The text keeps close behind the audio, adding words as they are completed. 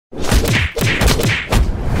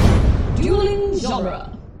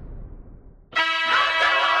genre.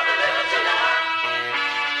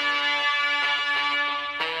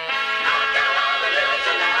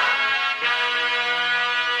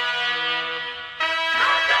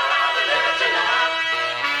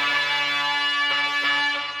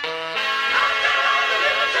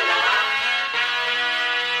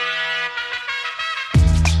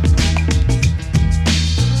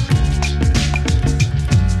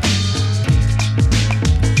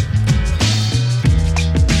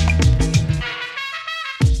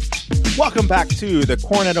 Welcome back to the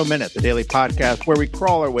Cornetto Minute, the daily podcast where we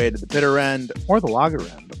crawl our way to the bitter end or the lager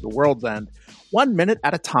end of the world's end, 1 minute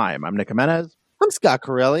at a time. I'm Nick Jimenez. I'm Scott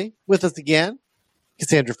Corelli. With us again,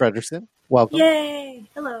 Cassandra Fredrickson. Welcome. Yay!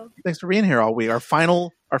 Hello. Thanks for being here all week. Our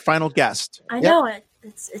final guest. I know it.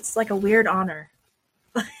 It's like a weird honor.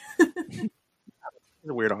 It's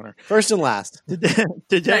a weird honor. First and last.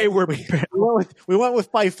 Today we went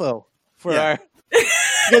with FIFO for Yeah. our. You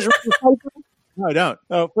guys remember FIFO? No, I don't.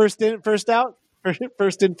 Oh, first in, first out.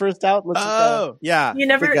 First in, first out. Yeah. You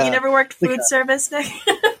never worked food a- service, Nick?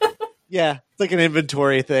 Yeah, it's like an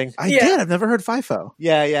inventory thing. I Yeah. did. I've never heard FIFO.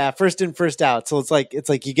 Yeah. First in, first out. So it's like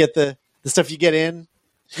you get the stuff you get in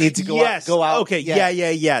needs to go out. Okay. Yeah. Okay. Yeah.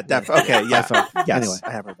 Yes. Anyway.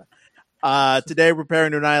 I have heard that. Today we're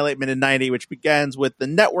preparing to annihilate Minute 90, which begins with the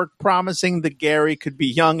network promising that Gary could be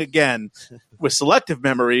young again with selective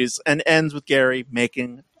memories and ends with Gary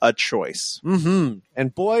making a choice. Mm-hmm.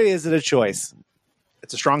 And boy, is it a choice.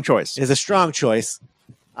 It's a strong choice. It's a strong choice.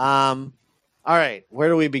 All right, where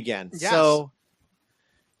do we begin? Yes. So,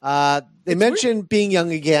 they mentioned being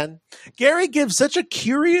young again. Gary gives such a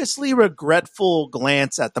curiously regretful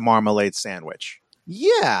glance at the marmalade sandwich.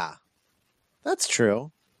 Yeah, that's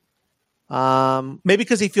true. Maybe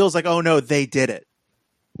because he feels like, oh no, they did it.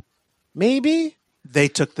 Maybe. They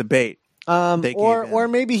took the bait. They gave in. Or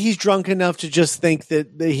maybe he's drunk enough to just think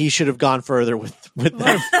that he should have gone further with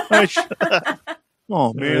that.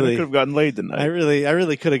 Oh man, Really? I could have gotten laid tonight. I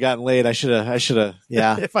really could have gotten laid. I should have.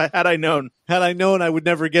 Yeah. If I known. Had I known, I would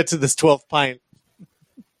never get to this 12th pint.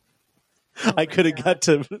 I could have got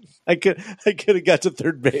to. I could have got to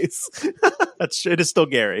third base. It is still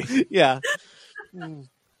Gary. Yeah. And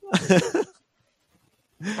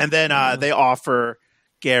then they offer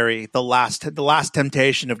Gary the last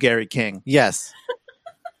temptation of Gary King, Yes.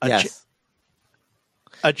 A Yes.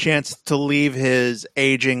 a chance to leave his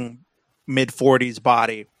aging mid-40s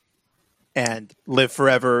body and live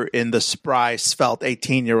forever in the spry, svelte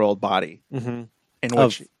 18-year-old body. Mm-hmm. In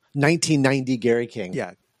Of which, 1990 Gary King.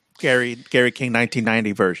 yeah, Gary King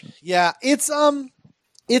 1990 version. Yeah,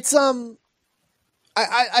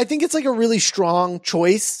 I think it's like a really strong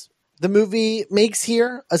choice the movie makes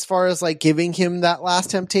here as far as like giving him that last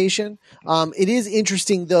temptation. It is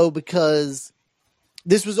interesting though because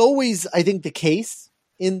this was always, I think, the case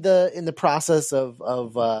in the process of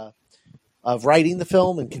writing the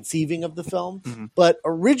film and conceiving of the film. Mhm. But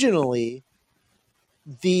originally,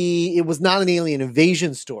 it was not an alien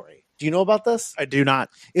invasion story. Do you know about this? I do not.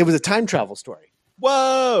 It was a time travel story.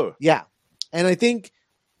 Whoa! Yeah. And I think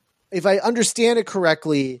if I understand it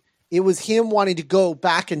correctly, it was him wanting to go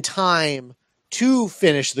back in time to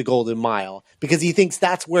finish the Golden Mile because he thinks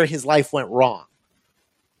that's where his life went wrong.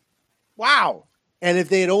 Wow! And if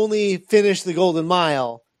they had only finished the Golden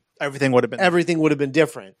Mile, Everything would have been. everything would have been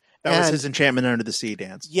different. That was And- his enchantment under the sea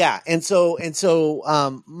dance. Yeah, and so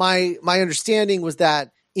my understanding was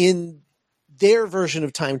that in their version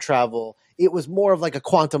of time travel, it was more of like a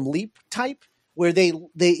quantum leap type, where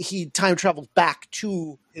he time traveled back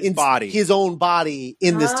to his own body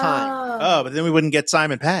in this time, Oh, but then we wouldn't get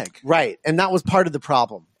Simon Pegg. right? And that was part of the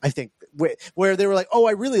problem, I think, where they were like, "Oh,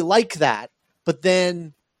 I really like that," but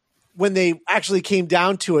then when they actually came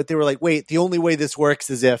down to it, they were like, "Wait, the only way this works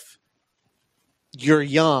is if you're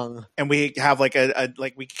young." And we have like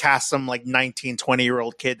we cast some like 19,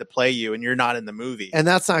 20-year-old kid to play you and you're not in the movie. And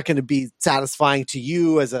that's not going to be satisfying to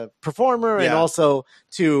you as a performer and Yeah. also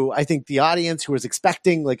to, I think, the audience who was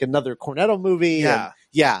expecting like another Cornetto movie.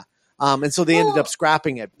 Yeah. And so they ended Well- up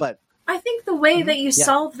scrapping it. But I think the way that you Yeah.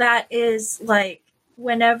 solve that is like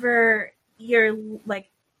whenever you're like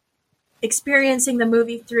experiencing the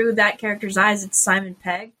movie through that character's eyes, it's Simon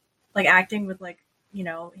Pegg, like acting with like, you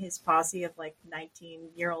know, his posse of like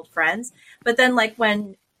 19-year-old friends. But then like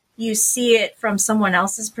when you see it from someone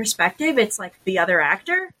else's perspective, it's like the other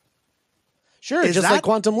actor. sure, Is just that- like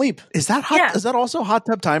Quantum Leap. Is that hot? Yeah. Is that also Hot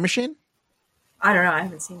Tub Time Machine? I don't know. I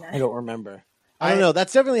haven't seen that. I don't remember. I don't know.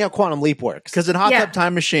 That's definitely how Quantum Leap works. Because in Hot Yeah. Tub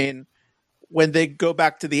Time Machine, when they go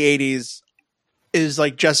back to the 80s, is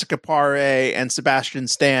like Jessica Paré and Sebastian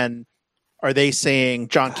Stan, are they saying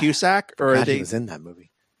John Cusack or are God, he they? was in that movie.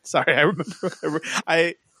 Sorry, I remember.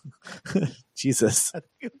 I Jesus.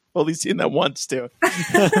 I've only seen that once too.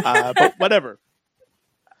 But whatever.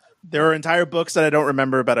 There are entire books that I don't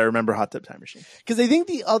remember, but I remember Hot Tub Time Machine. Because I think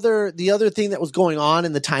the other thing that was going on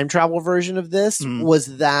in the time travel version of this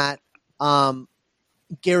was that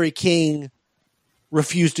Gary King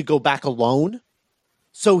refused to go back alone,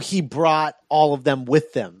 so he brought all of them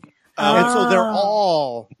with them, and so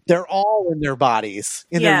they're all in their bodies,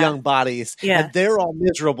 in their young bodies, and they're all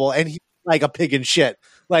miserable, and he's like a pig in shit.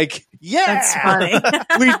 Like, That's funny.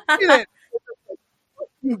 we did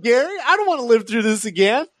it, Gary. I don't want to live through this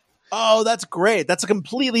again. Oh, that's great. That's a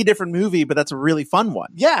completely different movie, but that's a really fun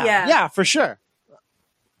one. Yeah, for sure.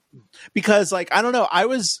 Because, like, I don't know, I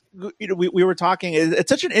was, we were talking. It's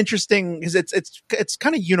such an interesting, because it's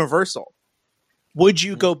kind of universal. Would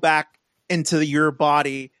you go back into your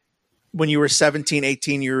body when you were 17,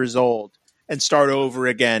 18 years old and start over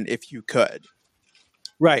again if you could?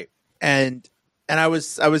 Right. And I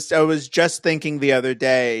was just thinking the other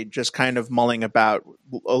day, just kind of mulling about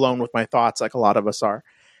alone with my thoughts, like a lot of us are.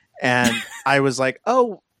 And I was like,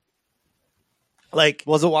 oh, like,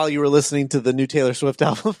 was it while you were listening to the new Taylor Swift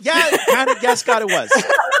album? Yeah, kind of. Yes, God, it was.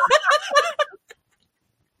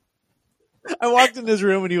 I walked in his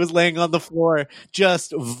room and he was laying on the floor,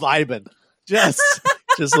 just vibing, just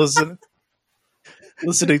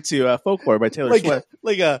listening to Folklore by Taylor Swift,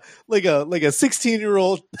 like a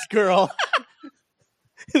 16-year-old girl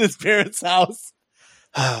in his parents' house.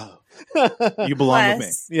 You belong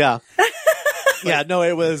with me. Yeah. Yeah, no,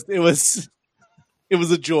 it was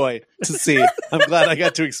a joy to see. I'm glad I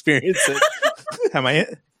got to experience it. Have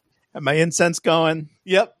my incense going?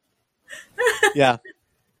 Yep. Yeah.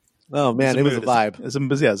 Oh man, it was a vibe. It's a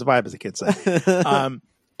vibe, as the kids say.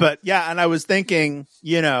 But yeah, and I was thinking,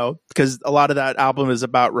 because a lot of that album is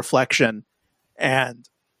about reflection, and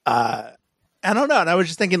I don't know, and I was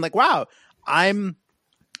just thinking, like, wow, I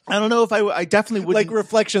don't know if I definitely would like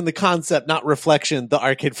Reflection, the concept, not Reflection, the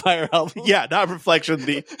Arcade Fire album. Yeah, not Reflection,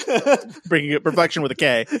 bringing it Reflection with a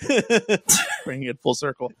K, bringing it full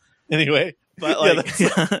circle. Anyway, but like,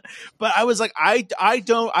 but I was like, I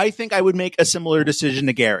think I would make a similar decision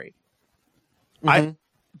to Gary. Mm-hmm.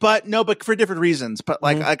 But for different reasons. But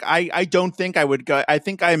like I don't think I would go. I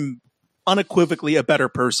think I'm unequivocally a better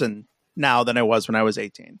person now than I was when I was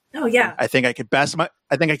 18. Oh yeah. I think I could best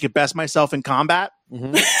myself in combat.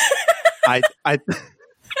 Mm-hmm.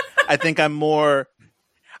 I think I'm more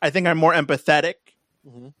empathetic.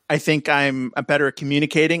 Mm-hmm. I think I'm better at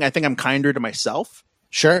communicating. I think I'm kinder to myself.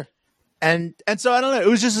 Sure. And so I don't know. It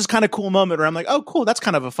was just this kind of cool moment where I'm like, oh, cool. That's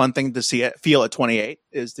kind of a fun thing to feel at 28,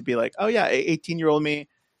 is to be like, oh yeah, 18-year-old me,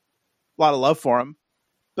 a lot of love for him,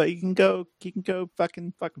 but he can go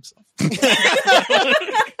fucking fuck himself.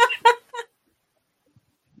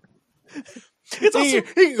 It's also, he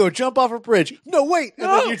can go jump off a bridge. No, wait. And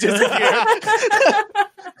then you disappear.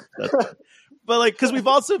 But like, because we've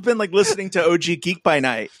also been like listening to OG Geek by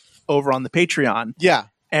Night over on the Patreon. Yeah.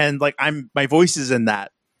 And like, my voice is in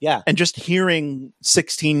that. Yeah. And just hearing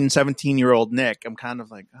 16, 17-year-old Nick, I'm kind of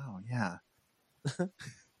like, oh yeah.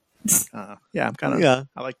 Yeah, I'm kind of,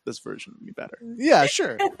 I like this version of me better. Yeah,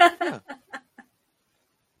 sure. Yeah.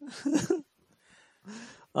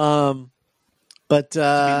 But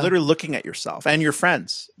literally looking at yourself and your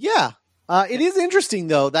friends. Yeah. It is interesting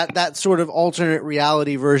though, that sort of alternate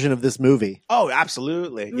reality version of this movie. Oh,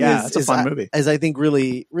 absolutely. Yeah, it's a fun movie. As I think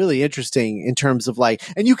really, really interesting in terms of like,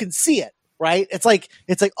 and you can see it, right? It's like,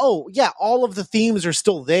 oh yeah, all of the themes are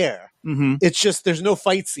still there. Mm-hmm. It's just, there's no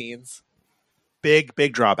fight scenes. Big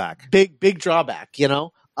drawback. Big drawback,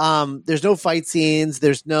 There's no fight scenes.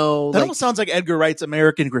 There's no. That almost sounds like Edgar Wright's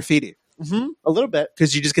American Graffiti. Mm-hmm. A little bit,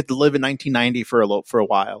 because you just get to live in 1990 for a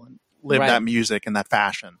while and live that music and that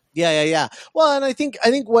fashion. Yeah. Well, and I think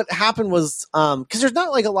what happened was because there's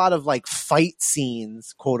not like a lot of like fight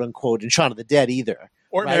scenes, quote unquote, in Shaun of the Dead either,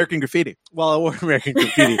 or right? American Graffiti. Well, or American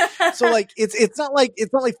Graffiti. So like it's not like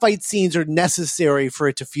fight scenes are necessary for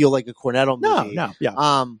it to feel like a Cornetto movie. No,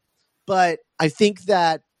 yeah. But I think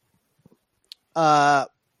that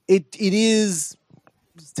it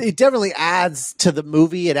definitely adds to the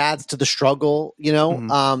movie. It adds to the struggle,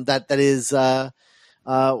 Mm-hmm. that is,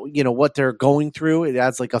 what they're going through. It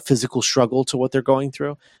adds like a physical struggle to what they're going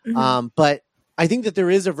through. Mm-hmm. But I think that there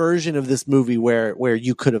is a version of this movie where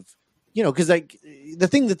you could have, because like the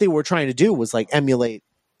thing that they were trying to do was like emulate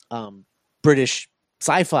British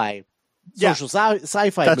sci-fi, social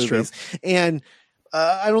sci-fi That's movies. True. And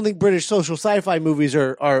I don't think British social sci-fi movies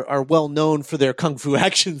are well known for their kung fu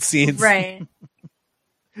action scenes. Right.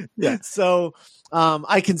 Yeah. So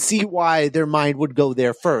I can see why their mind would go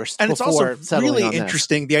there first. And it's also really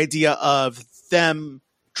interesting, the idea of them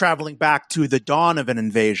traveling back to the dawn of an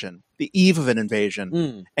invasion, the eve of an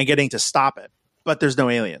invasion, and getting to stop it. But there's no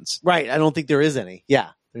aliens. Right. I don't think there is any. Yeah.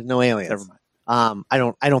 There's no aliens. Never mind. I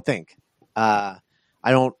don't think.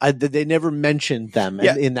 They never mentioned them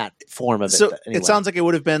in that form of it. So anyway. it sounds like it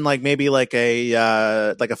would have been like maybe like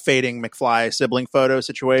a fading McFly sibling photo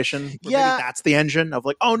situation. Where Yeah. maybe that's the engine of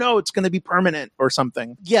like, oh no, it's going to be permanent or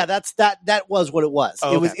something. Yeah, that was what it was.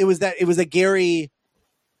 Oh, okay. It was that Gary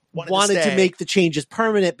wanted to make the changes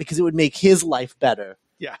permanent because it would make his life better.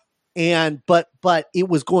 Yeah. And but it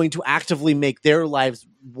was going to actively make their lives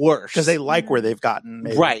worse because they like where they've gotten.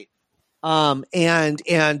 Maybe. Right. And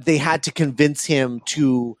they had to convince him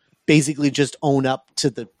to basically just own up to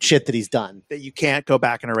the shit that he's done. That you can't go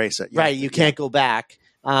back and erase it. Right. You can't go back.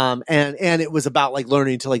 And it was about like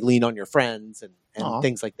learning to like lean on your friends and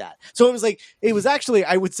things like that. So it was actually,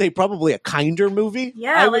 I would say, probably a kinder movie.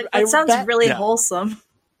 Yeah, it sounds really wholesome.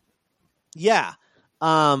 Yeah.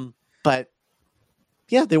 But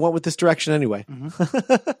yeah, they went with this direction anyway.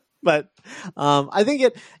 Mm-hmm. But I think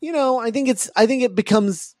it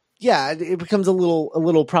becomes a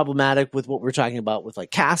little problematic with what we're talking about with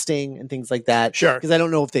like casting and things like that. Sure. Because I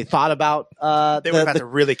don't know if they thought about they would have to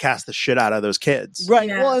really cast the shit out of those kids. Right.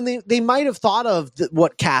 Yeah. Well, and they might have thought of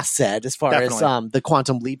what Cass said as far Definitely. as the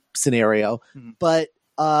quantum leap scenario. Mhm. But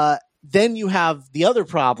then you have the other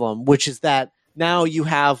problem, which is that now you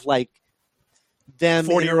have like them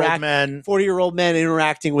 40-year-old men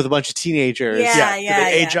interacting with a bunch of teenagers. Yeah.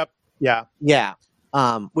 They age up. Yeah. Yeah.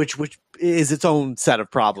 Which is its own set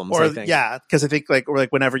of problems. Or I think. yeah, because I think like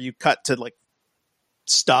whenever you cut to like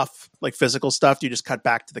stuff, like physical stuff, you just cut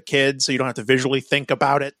back to the kids, so you don't have to visually think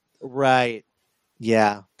about it. Right.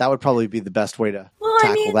 Yeah, that would probably be the best way to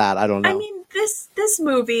tackle that. I don't know. I mean, this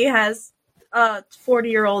movie has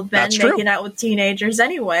 40-year-old men That's true. making out with teenagers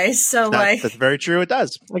anyway. So That's very true. It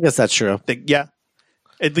does. I guess that's true. Yeah.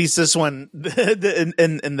 At least this one, in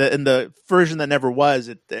the version that never was,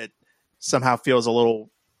 it somehow feels a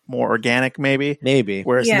little more organic, maybe.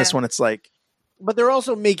 Whereas in this one, it's like, but they're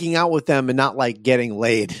also making out with them and not like getting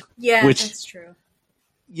laid. Yeah, which, that's true.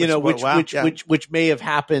 Which may have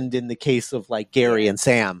happened in the case of like Gary and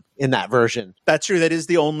Sam in that version. that's true. That is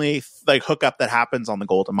the only like hookup that happens on the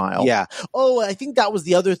Golden Mile. Yeah. Oh, I think that was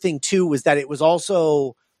the other thing too, was that it was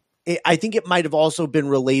also, I think it might have also been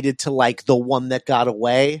related to like the one that got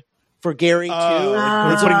away for Gary too.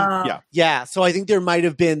 Yeah. So I think there might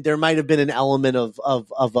have been an element of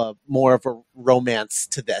a more of a romance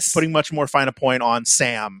to this. Putting much more fine a point on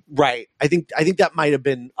Sam. Right. I think that might have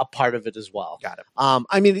been a part of it as well. Got it.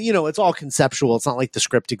 I mean, it's all conceptual. It's not like the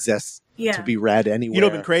script exists to be read anywhere. You know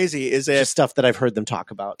what's been crazy is just stuff that I've heard them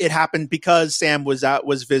talk about. It happened because Sam was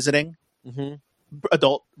visiting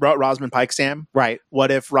adult Rosamund Pike Sam. Right. What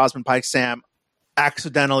if Rosamund Pike Sam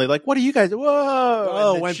accidentally like, what are you guys? Whoa!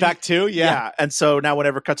 Oh, went back too? Yeah. And so now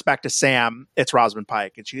whenever it cuts back to Sam, it's Rosamund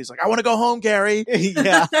Pike. And she's like, I want to go home, Gary.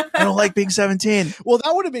 Yeah. I don't like being 17. Well,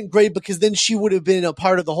 that would have been great because then she would have been a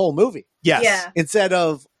part of the whole movie. Yes. Yeah. Instead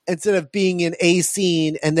of being in a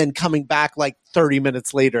scene and then coming back like 30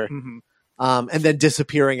 minutes later. Mm-hmm. And then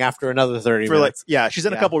disappearing after another 30 minutes. She's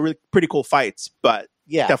in a couple really pretty cool fights, but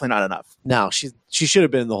definitely not enough. No, she should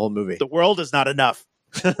have been in the whole movie. The world is not enough.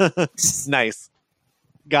 Nice.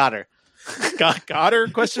 Got her. Got her?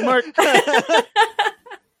 Question mark.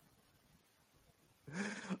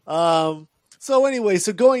 So anyway,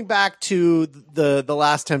 going back to the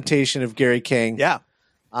Last Temptation of Gary King. Yeah.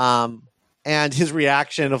 And his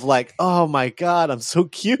reaction of like, oh my God, I'm so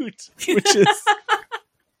cute. Which is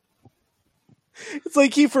it's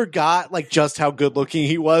like he forgot like just how good looking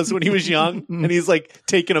he was when he was young. And he's like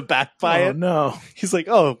taken aback by it. No. He's like,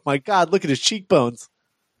 oh my God, look at his cheekbones.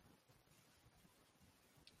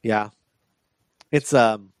 Yeah. It's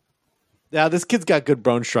this kid's got good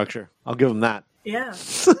bone structure. I'll give him that. Yeah.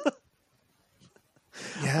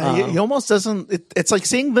 Yeah, he almost doesn't. It's like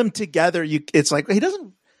seeing them together. It's like he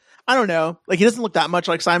doesn't. I don't know. Like he doesn't look that much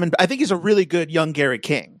like Simon. I think he's a really good young Gary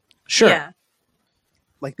King. Sure. Yeah.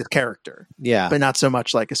 Like the character. Yeah. But not so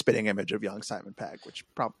much like a spitting image of young Simon Pegg, which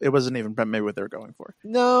it wasn't even maybe what they were going for.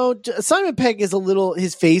 No, Simon Pegg is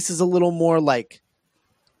his face is a little more like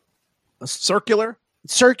circular.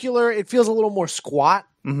 It feels a little more squat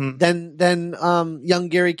than young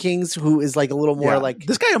Gary King's, who is like a little more like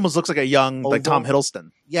this guy almost looks like a young like Tom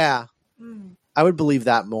Hiddleston. Yeah. I would believe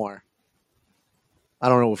that more. I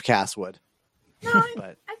don't know if Cass would. No,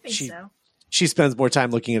 but I think so. She spends more time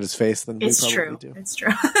looking at his face than we probably do. It's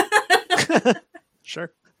true.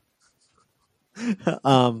 Sure.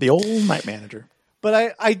 The old night manager.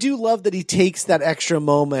 But I do love that he takes that extra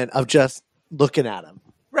moment of just looking at him.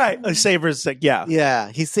 Right. Savors like, yeah. Yeah.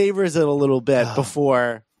 He savors it a little bit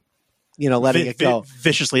before letting it go.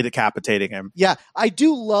 Viciously decapitating him. Yeah, I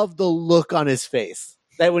do love the look on his face.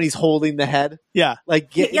 That when he's holding the head, Yeah.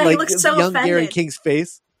 He looks so young Gary offended. King's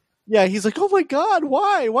face. Yeah, he's like, "Oh my God,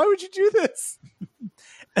 why? Why would you do this?"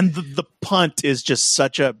 And the punt is just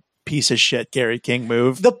such a piece of shit Gary King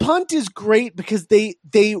move. The punt is great because they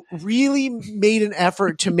really made an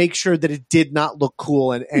effort to make sure that it did not look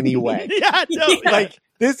cool in any way. Yeah, no, Yeah. Like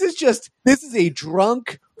this is a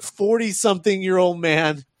drunk 40-something-year-old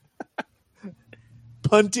man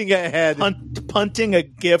punting ahead. punting a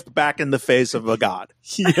gift back in the face of a god.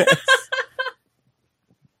 Yes.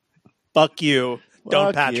 Fuck you.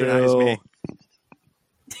 Don't Fuck patronize you. me.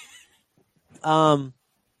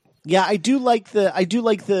 Yeah, I do like the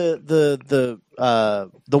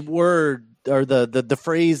word or the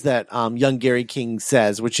phrase that young Gary King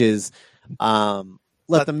says, which is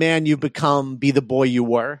let the man you become be the boy you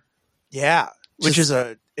were. Yeah, which is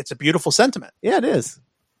it's a beautiful sentiment. Yeah, it is.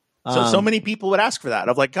 So many people would ask for that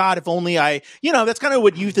of like, God, if only I, that's kind of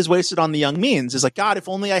what youth is wasted on the young means is like, God, if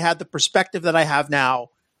only I had the perspective that I have now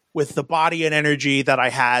with the body and energy that I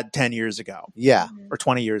had 10 years ago Yeah. or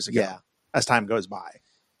 20 years ago Yeah. as time goes by.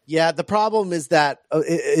 Yeah, the problem is that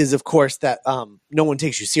of course that no one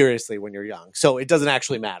takes you seriously when you're young. So it doesn't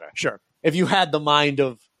actually matter. Sure. If you had the mind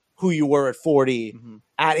of who you were at 40, Mm-hmm.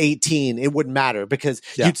 at 18, it wouldn't matter because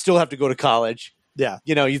Yeah. you'd still have to go to college. Yeah.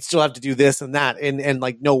 You'd still have to do this and that and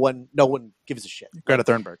like no one gives a shit. Greta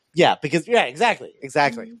Thunberg. Yeah, because exactly.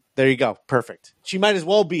 There you go. Perfect. She might as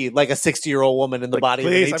well be like a 60-year-old woman in the body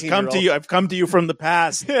Please, of an 18-year-old. I've come to you from the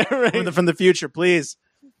past, Right. from the future. Please.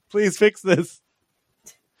 Please fix this.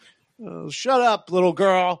 Oh, shut up, little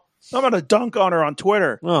girl. I'm going to dunk on her on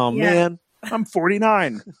Twitter. Oh Yeah. man. I'm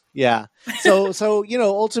 49. Yeah. So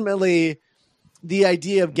ultimately the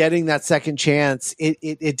idea of getting that second chance,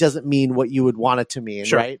 it doesn't mean what you would want it to mean,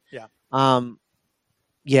 Sure. right? Yeah.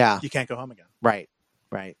 Yeah. You can't go home again. Right.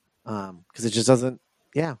 Because it just doesn't.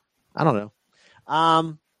 Yeah. I don't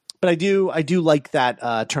know. But I do like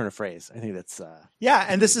that turn of phrase. I think that's. Yeah,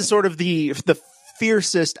 and this is sort of the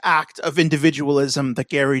fiercest act of individualism that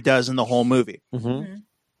Gary does in the whole movie Mhm.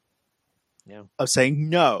 of saying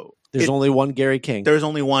no. There's only one Gary King. There's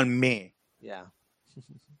only one me. Yeah.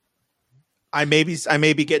 I may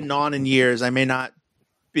be getting on in years. I may not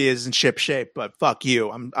be as in ship shape, but fuck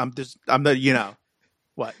you. I'm the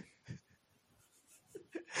what?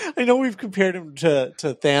 I know we've compared him to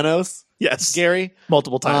Thanos, Yes, Gary,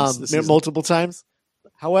 multiple times. this season. multiple times.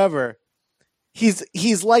 However, he's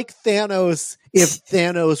like Thanos if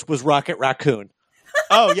Thanos was Rocket Raccoon.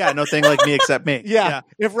 Oh yeah, no thing like me except me. Yeah.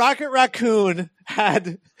 If Rocket Raccoon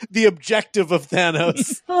had the objective of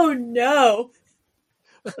Thanos, Oh no.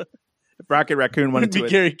 If Rocket Raccoon wanted it'd be to,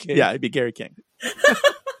 Gary King. yeah, it'd be Gary King.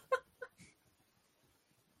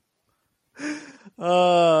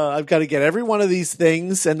 I've got to get every one of these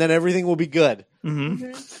things, and then everything will be good.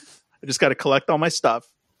 I just got to collect all my stuff.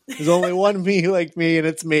 There's only one me like me, and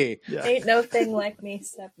it's me. Yeah. Ain't no thing like me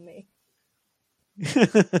except me.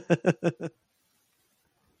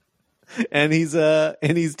 And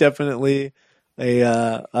he's definitely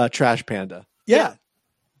a trash panda. Yeah,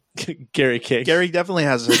 Gary King. Gary definitely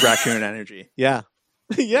has his raccoon energy. Yeah.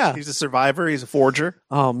 Yeah. He's a survivor. He's a forger.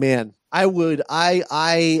 Oh man. I would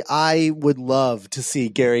love to see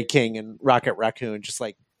Gary King and Rocket Raccoon just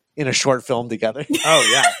like in a short film together. Oh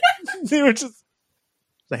yeah, They would just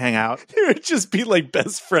hang out. be like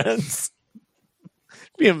best friends.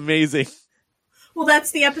 Be amazing. Well,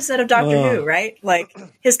 that's the episode of Doctor Oh. Who, right? Like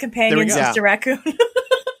his companion's go. just a raccoon.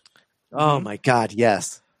 Oh my God,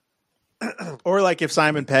 yes. Or like if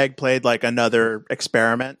Simon Pegg played like another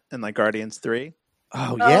experiment in like Guardians 3.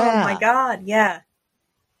 Oh yeah. Oh my god, yeah.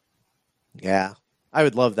 Yeah. I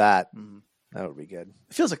would love that. Mhm. That would be good.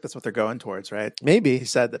 It feels like that's what they're going towards, right? Maybe. He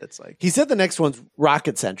said that it's like He said the next one's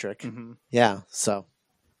rocket centric. Mhm. Yeah, so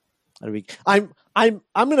that'd be. I'm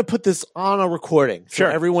going to put this on a recording so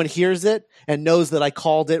Sure. everyone hears it and knows that I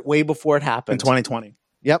called it way before it in happened. 2020.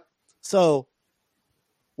 Yep. So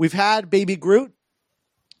we've had Baby Groot,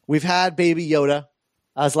 we've had Baby Yoda.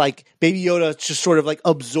 I was like, Baby Yoda just sort of like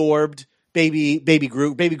absorbed Baby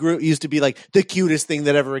Groot. Baby Groot used to be like the cutest thing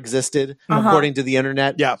that ever existed, according to the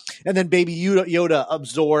internet. Yeah, And then Baby Yoda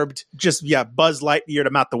absorbed. just Buzz Lightyear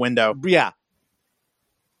him out the window. Yeah.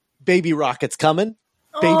 Baby Rocket's coming.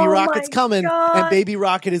 Baby Oh Rocket's my coming, God. and Baby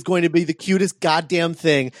Rocket is going to be the cutest goddamn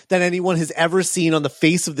thing that anyone has ever seen on the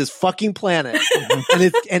face of this fucking planet.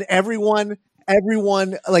 and everyone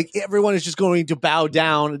is just going to bow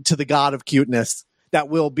down to the god of cuteness that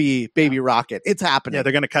will be Baby Rocket. It's happening. Yeah,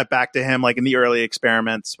 they're going to cut back to him like in the early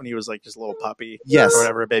experiments when he was like just a little puppy. Yes. Or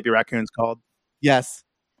whatever a baby raccoon's called. Yes.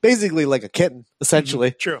 basically like a kitten,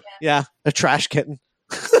 essentially. True. Yeah, a trash kitten.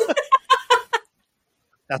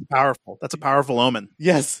 That's powerful. That's a powerful omen.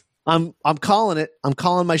 Yes, I'm calling it. I'm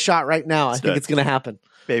calling my shot right now. I think it's going to happen.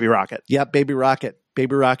 Baby Rocket. Yep, Baby Rocket.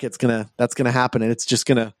 Baby Rocket's that's gonna happen, and it's just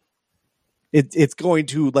it's going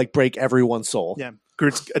to like break everyone's soul. Yeah.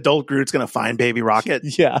 Adult Groot's going to find Baby Rocket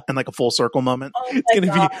Yeah. in like a full circle moment. Oh It's my gonna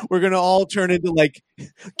God. be. We're gonna all turn into like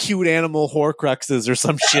cute animal Horcruxes or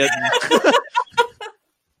some shit.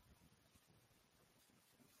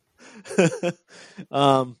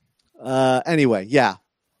 Anyway, yeah.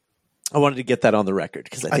 I wanted to get that on the record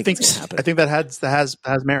because I think it's gonna happen. I think that has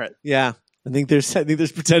merit. Yeah, I think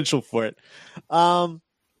there's potential for it.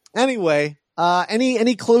 Anyway,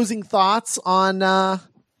 any closing thoughts on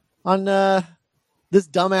this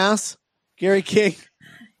dumbass Gary King?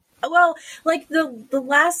 Well, like the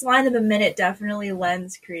last line of the minute definitely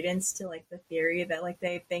lends credence to like the theory that like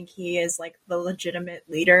they think he is like the legitimate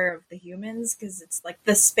leader of the humans, because it's like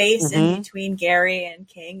the space in between Gary and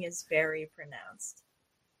King is very pronounced.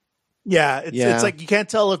 Yeah, it's like you can't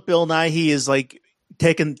tell if Bill Nighy is like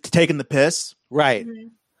taking the piss. Right.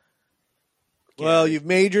 Mhm. Well, you've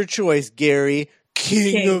made your choice, Gary,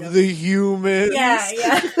 King of the humans.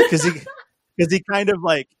 Yeah. Because he kind of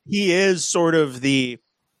like he is sort of the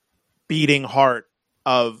beating heart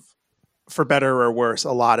of, for better or worse,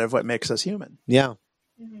 a lot of what makes us human. Yeah.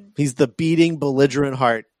 Mhm. He's the beating, belligerent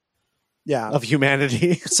heart Yeah, of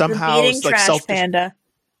humanity. somehow The beating it's like trash panda.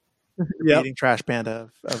 beating trash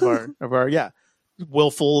panda of our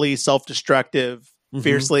willfully self-destructive,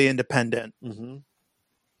 fiercely independent.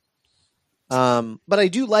 But I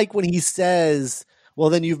do like when he says, well,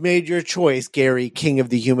 then you've made your choice, Gary, King of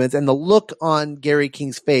the humans. And the look on Gary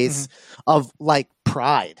King's face of like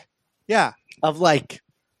pride, Yeah, of like,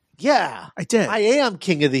 yeah, I did. I am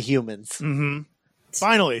King of the humans.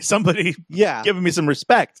 Finally, somebody Yeah, giving me some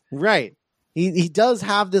respect. right. He does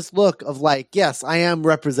have this look of like, yes, I am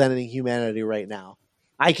representing humanity right now.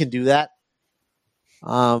 I can do that.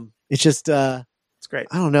 It's just, It's great.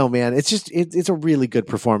 I don't know, man. It's just, it's a really good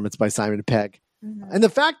performance by Simon Pegg. Mhm. And the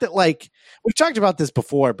fact that, like, we've talked about this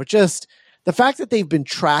before, but just the fact that they've been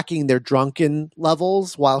tracking their drunken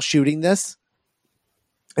levels while shooting this,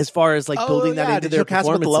 as far as like building that into Did their you cast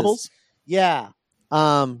with the performances. levels?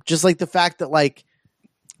 Yeah. Just like the fact that like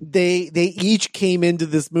they each came into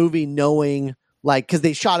this movie knowing, like, because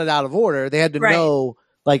they shot it out of order, they had to Right. know,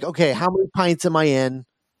 like, okay, how many pints am I in?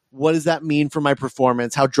 What does that mean for my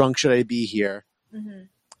performance? How drunk should I be here? Mhm.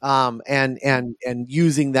 And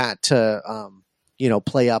using that to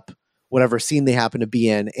play up whatever scene they happen to be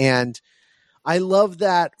in. And I love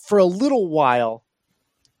that for a little while,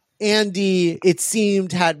 Andy, it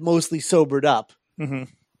seemed, had mostly sobered up. Mhm.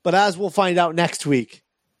 But as we'll find out next week,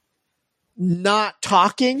 not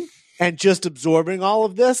talking and just absorbing all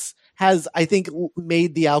of this has, I think,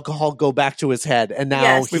 made the alcohol go back to his head. And now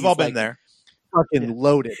Yes. We've all he's, been there. fucking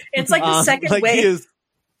loaded. It's like the second like he wave. is-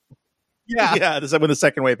 yeah. Yeah, this is when the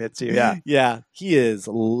second wave hits you. Yeah, Yeah. He is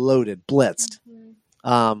loaded, blitzed.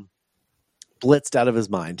 Mhm. Blitzed out of his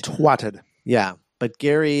mind. twatted. Yeah. But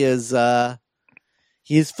Gary is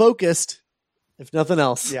he is focused, if nothing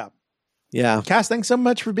else. Yeah, Yeah. Cass, thanks so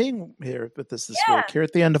much for being here with us this Yeah. week. Here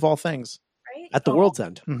at the end of all things. Right? At the Oh, world's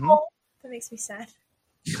end. Mhm. that makes me sad.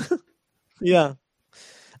 Yeah.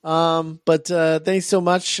 But thanks so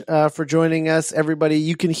much for joining us, everybody.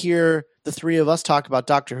 You can hear the three of us talk about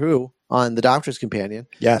Doctor Who on The Doctor's Companion.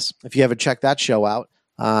 Yes, If you haven't checked that show out,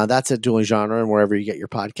 that's at Dueling Genre and wherever you get your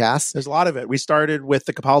podcasts. there's a lot of it. We started with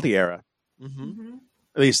the Capaldi era, Mhm.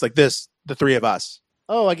 at least like this. The three of us.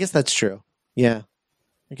 Oh, I guess that's true. Yeah.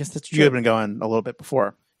 I guess that's You true. had been going a little bit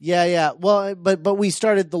before. Yeah. Well, but we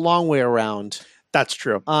started the long way around That's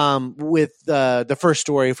true. with the first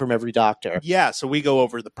story from every Doctor. Yeah, so we go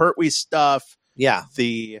over the Pertwee stuff, Yeah.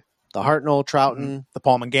 the The Hartnell, Troughton.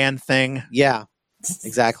 Paul McGann thing. Yeah.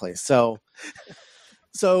 Exactly. So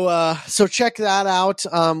check that out.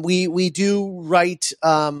 We do write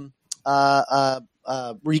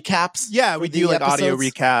recaps. Yeah, for we the do like audio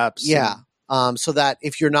episodes. recaps. Yeah. So that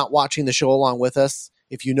if you're not watching the show along with us,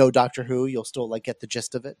 if you know Doctor Who, you'll still like get the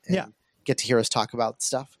gist of it. And Yeah. get to hear us talk about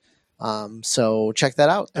stuff. So check that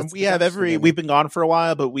out. And That's we the have Doctor's Companion. we've been gone for a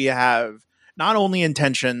while, but we have not only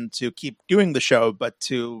intention to keep doing the show, but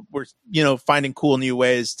we're finding cool new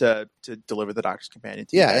ways to deliver the Doctor's Companion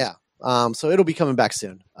to you guys. Yeah. So it'll be coming back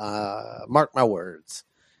soon. Mark my words.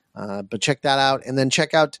 But check that out. And then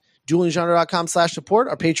check out duelinggenre.com/support,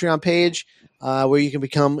 our Patreon page, where you can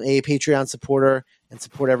become a Patreon supporter and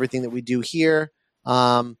support everything that we do here.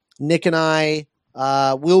 Nick and I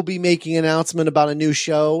will be making an announcement about a new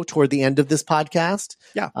show toward the end of this podcast.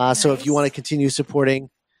 Yeah. So if Nice. you want to continue supporting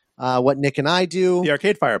what Nick and I do. The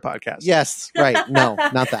Arcade Fire podcast. Yes, right. No,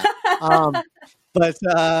 not that. But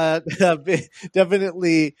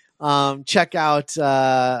definitely check out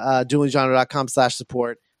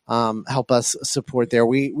duelinggenre.com/support. Help us support there.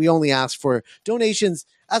 We only ask for donations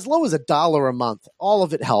as low as $1 a month. All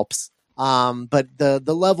of it helps. But the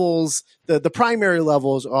levels, the primary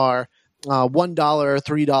levels are $1,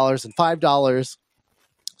 $3, and $5.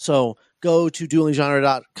 So go to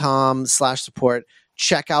duelinggenre.com/support.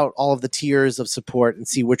 Check out all of the tiers of support and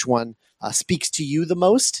see which one speaks to you the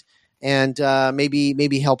most. And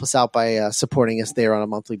maybe help us out by supporting us there on a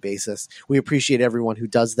monthly basis. We appreciate everyone who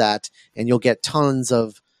does that, and you'll get tons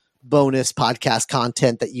of bonus podcast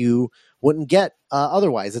content that you wouldn't get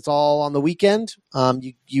otherwise. It's all on the weekend.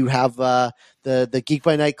 You have the Geek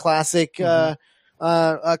by Night Classic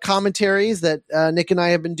commentaries that Nick and I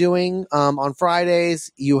have been doing on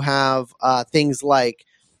Fridays. You have things like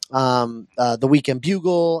the Weekend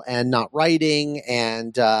Bugle and Not Writing,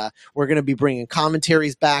 and we're going to be bringing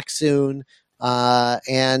commentaries back soon,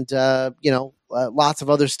 and lots of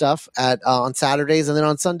other stuff on Saturdays, and then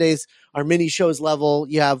on Sundays, our mini shows level.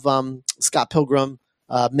 You have Scott Pilgrim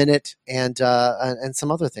Minute and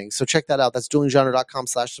some other things. So check that out. That's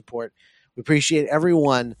duelinggenre.com/support. We appreciate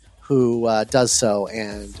everyone who does so,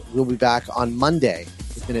 and we'll be back on Monday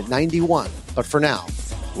with Minute 91. But for now,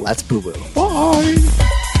 let's boo boo. Bye.